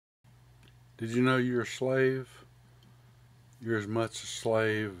Did you know you're a slave? You're as much a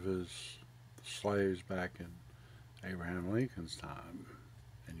slave as the slaves back in Abraham Lincoln's time,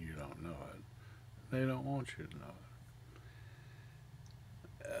 and you don't know it. They don't want you to know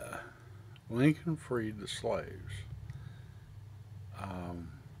it. Lincoln freed the slaves.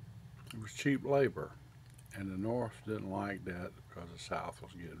 It was cheap labor, and the North didn't like that because the South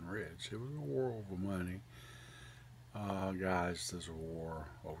was getting rich. It was a war over money. Guys, there's a war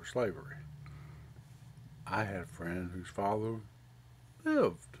over slavery. I had a friend whose father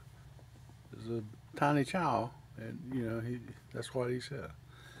lived as a tiny child, and that's what he said.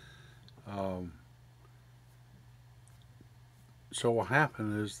 Um, so what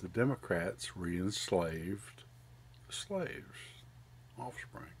happened is the Democrats re-enslaved the slaves,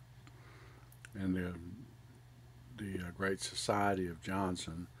 offspring, and the Great Society of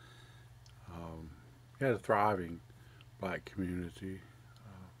Johnson had a thriving black community,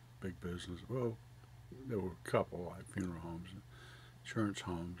 big business. Well, there were a couple like funeral homes and insurance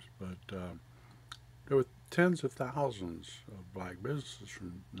homes, but there were tens of thousands of black businesses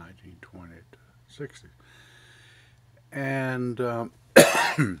from 1920 to 60. And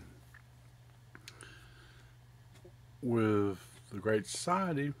with the Great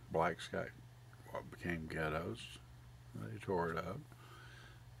Society, blacks got what became ghettos. They tore it up.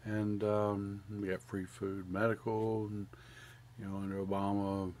 And we got free food, medical, and under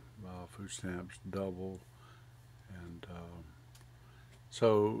Obama, food stamps doubled. And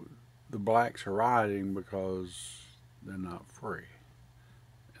so the blacks are rioting because they're not free.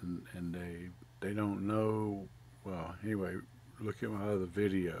 And they don't know. Well, anyway, look at my other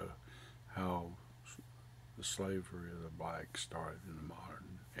video, how the slavery of the blacks started in the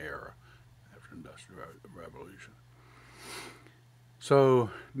modern era after the Industrial Revolution. So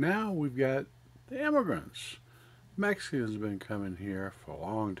now we've got the immigrants. Mexicans have been coming here for a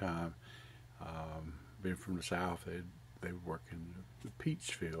long time. Being from the South, they work in the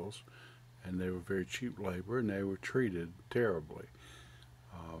peach fields, and they were very cheap labor, and they were treated terribly.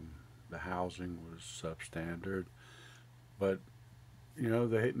 The housing was substandard, but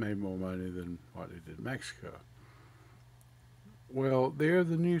they made more money than what they did in Mexico. Well, they're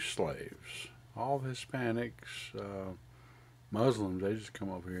the new slaves. All the Hispanics, Muslims, they just come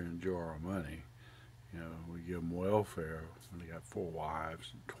over here and enjoy our money. We give them welfare when they got 4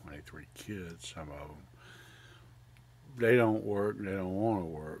 wives and 23 kids, some of them. They don't work, they don't want to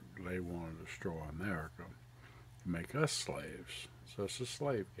work, they want to destroy America and make us slaves. So it's a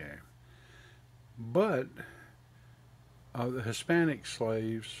slave game. But the Hispanic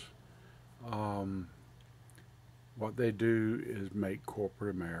slaves, what they do is make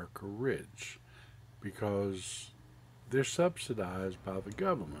corporate America rich because they're subsidized by the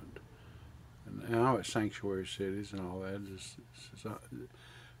government. And now it's sanctuary cities and all that.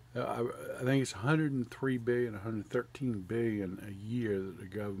 I think it's 103 billion, 113 billion a year that the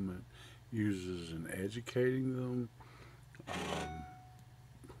government uses in educating them,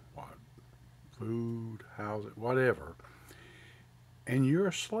 food, housing, whatever. And you're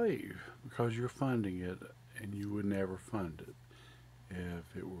a slave because you're funding it, and you would never fund it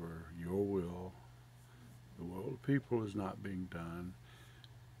if it were your will. The will of the people is not being done.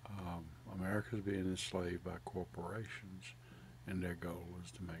 America's being enslaved by corporations, and their goal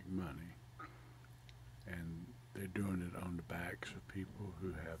is to make money. And they're doing it on the backs of people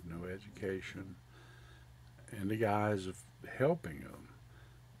who have no education, and the guys are helping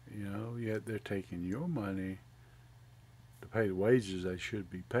them. Yet they're taking your money to pay the wages they should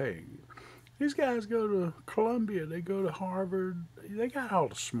be paying. These guys go to Columbia, they go to Harvard, they got all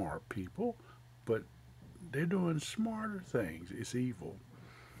the smart people, but they're doing smarter things. It's evil.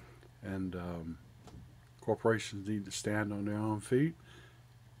 And corporations need to stand on their own feet.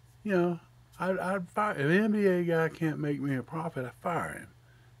 I'd fire. If an NBA guy can't make me a profit, I fire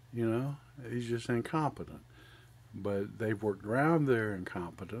him. He's just incompetent. But they've worked around their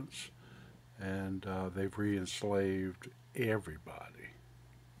incompetence, and they've re-enslaved everybody.